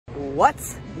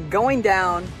What's going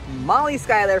down, Molly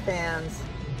Schuyler fans?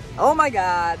 Oh my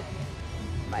god,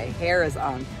 my hair is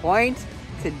on point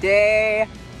today.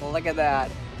 Look at that.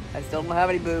 I still don't have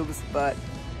any boobs, but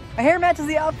my hair matches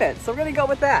the outfit, so we're gonna go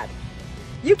with that.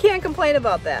 You can't complain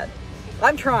about that.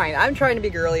 I'm trying to be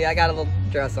girly. I got a little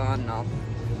dress on and all.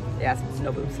 Yeah,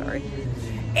 no boobs, sorry.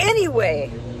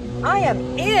 Anyway, I am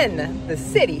in the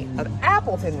city of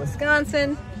Appleton,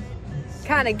 Wisconsin,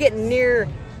 kind of getting near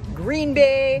Green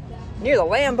Bay, near the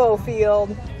Lambeau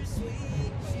Field.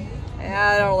 And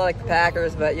I don't like the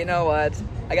Packers, but you know what?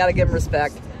 I gotta give them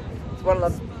respect. It's one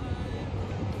of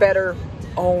the better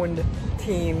owned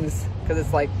teams because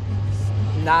it's like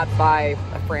not by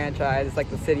a franchise. It's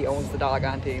like the city owns the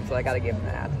doggone team, so I gotta give them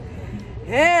that.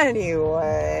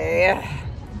 Anyway,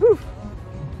 whew.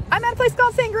 I'm at a place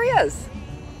called Sangrias.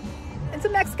 It's a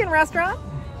Mexican restaurant,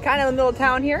 kind of in the middle of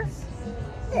town here.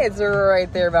 It's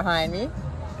right there behind me.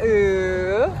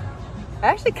 Ooh.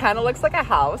 Actually kind of looks like a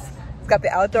house. It's got the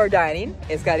outdoor dining.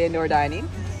 It's got indoor dining.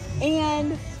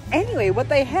 And anyway, what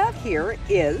they have here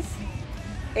is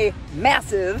a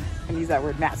massive, and use that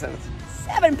word massive,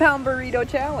 7-pound burrito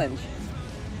challenge.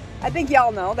 I think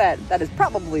y'all know that is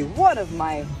probably one of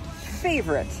my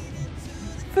favorite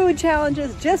food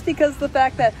challenges, just because of the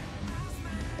fact that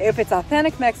if it's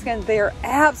authentic Mexican, they are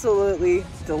absolutely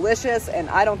delicious,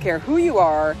 and I don't care who you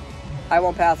are, I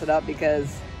won't pass it up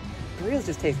because burritos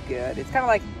just taste good. It's kind of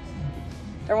like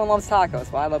everyone loves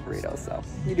tacos. Well, I love burritos, so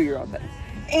you do your own thing.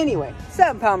 Anyway,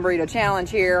 7-pound burrito challenge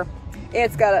here.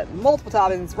 It's got multiple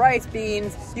toppings, rice,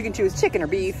 beans. You can choose chicken or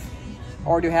beef,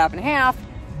 or do half and half.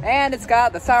 And it's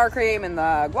got the sour cream and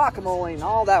the guacamole and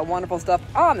all that wonderful stuff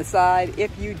on the side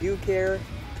if you do care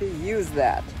to use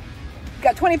that. You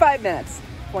got 25 minutes.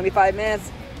 25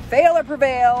 minutes, fail or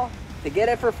prevail, to get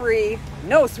it for free.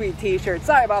 No sweet t-shirt.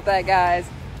 Sorry about that, guys.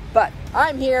 But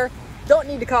I'm here. Don't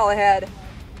need to call ahead.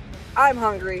 I'm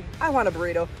hungry. I want a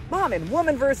burrito. Mom and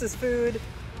woman versus food.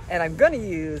 And I'm going to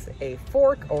use a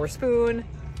fork or spoon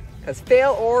because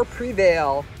fail or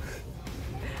prevail.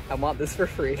 I want this for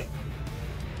free.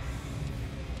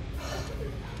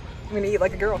 I'm going to eat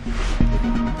like a girl.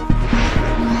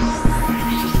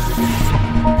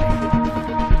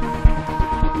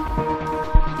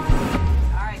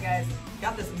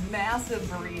 Got this massive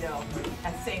burrito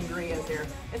at Sangrias here.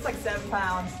 It's like 7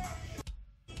 pounds.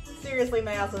 Seriously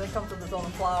massive. It comes with its own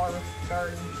flower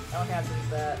garden. I don't have to use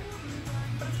that.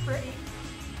 But it's pretty.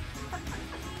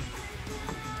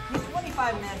 It's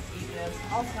 25 minutes to eat this.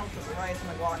 Also comes with the rice and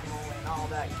the guacamole and all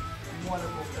that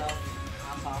wonderful stuff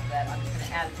on top of that. I'm just going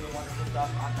to add it to the wonderful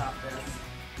stuff on top of this.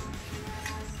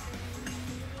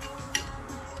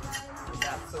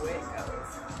 That's the way it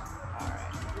goes. Alright.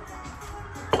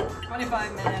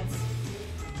 25 minutes.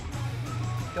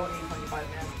 Don't need 25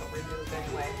 minutes, but we're gonna do this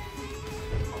anyway.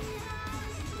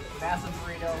 Massive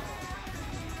burrito.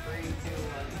 3, 2, 1.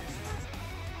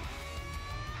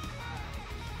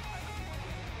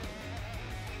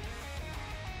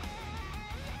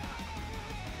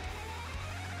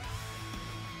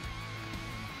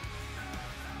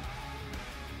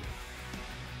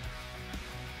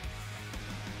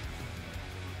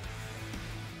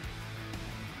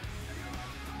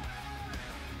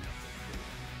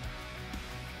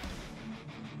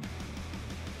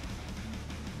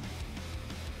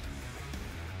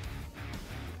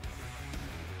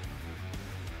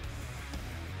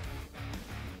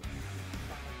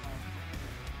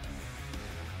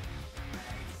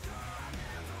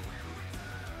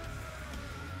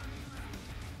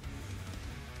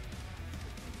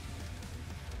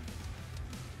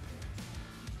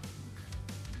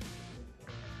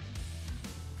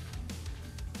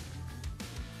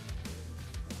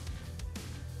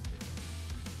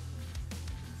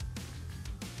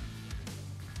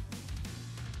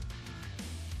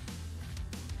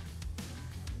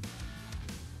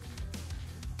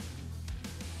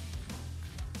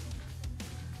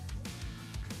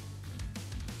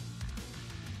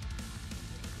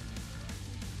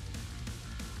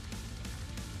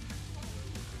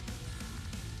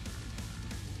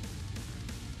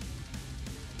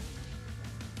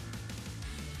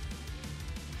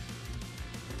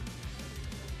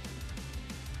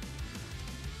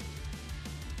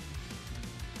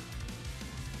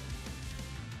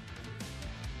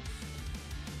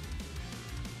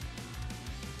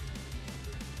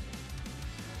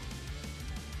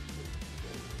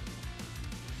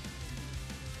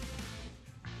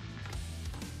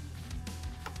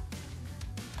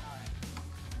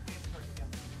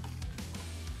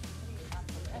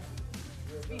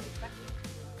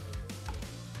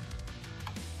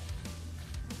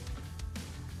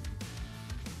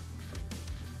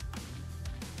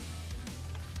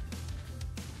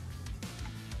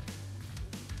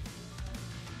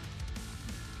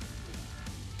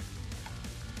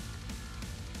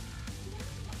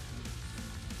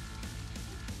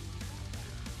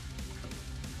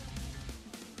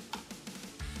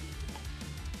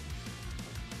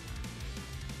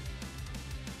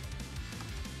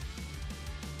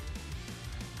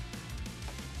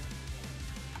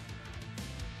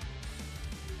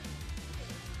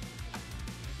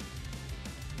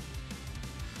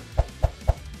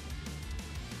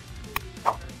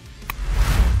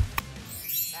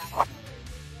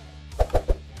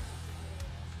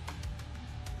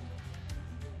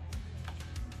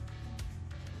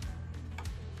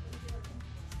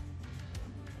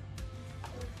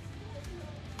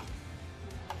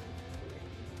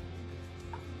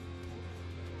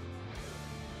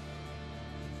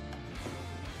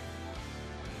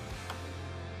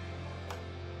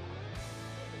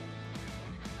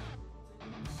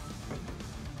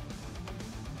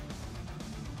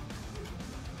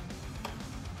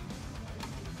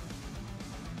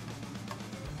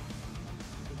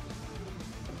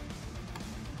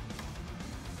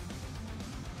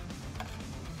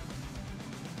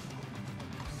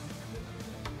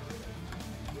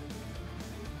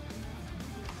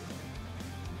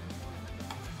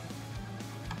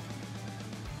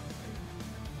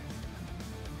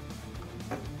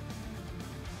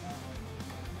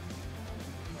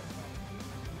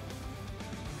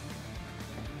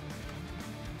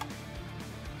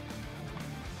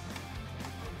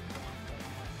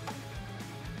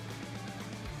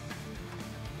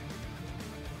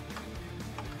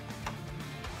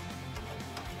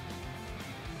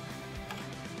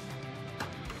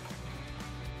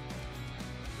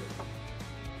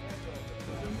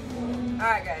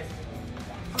 Alright guys,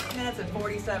 3 minutes and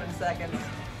 47 seconds.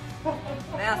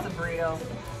 Massive burrito.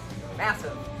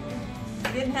 Massive.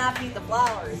 Didn't have to eat the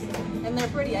flowers. And they're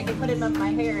pretty. I can put them in my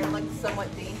hair and look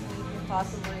somewhat dainty,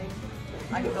 possibly.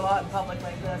 I could go out in public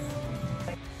like this.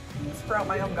 Sprout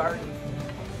my own garden.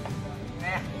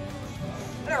 Nah.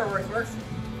 Whatever works.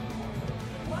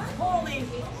 Holy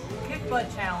kick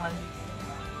butt challenge.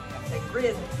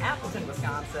 Sangrias in Appleton,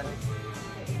 Wisconsin.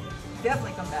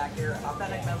 Definitely come back here.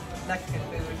 Authentic Mexican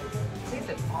food.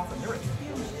 Tasted awesome. There were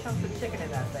huge chunks of chicken in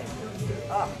that thing.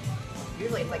 Oh,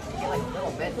 usually it's like you get like a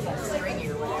little bit stringy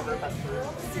or whatever, but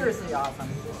seriously awesome.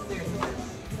 Seriously.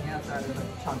 Yeah, sorry, there's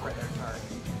a chunk right there. Sorry.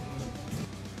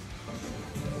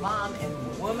 Mom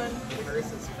and woman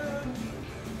versus food.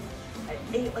 I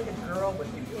ate like a girl with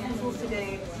utensils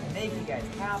today to make you guys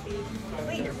happy.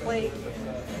 Clean your plate.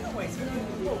 Don't waste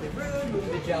food. Totally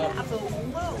rude. Good job.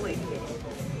 Absolutely.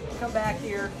 Come back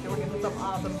here. We're gonna do something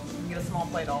awesome. You can get a small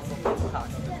plate also.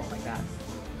 Tacos, something like that.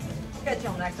 Catch you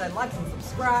on the next time. Like and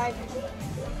subscribe.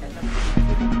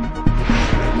 Catch you.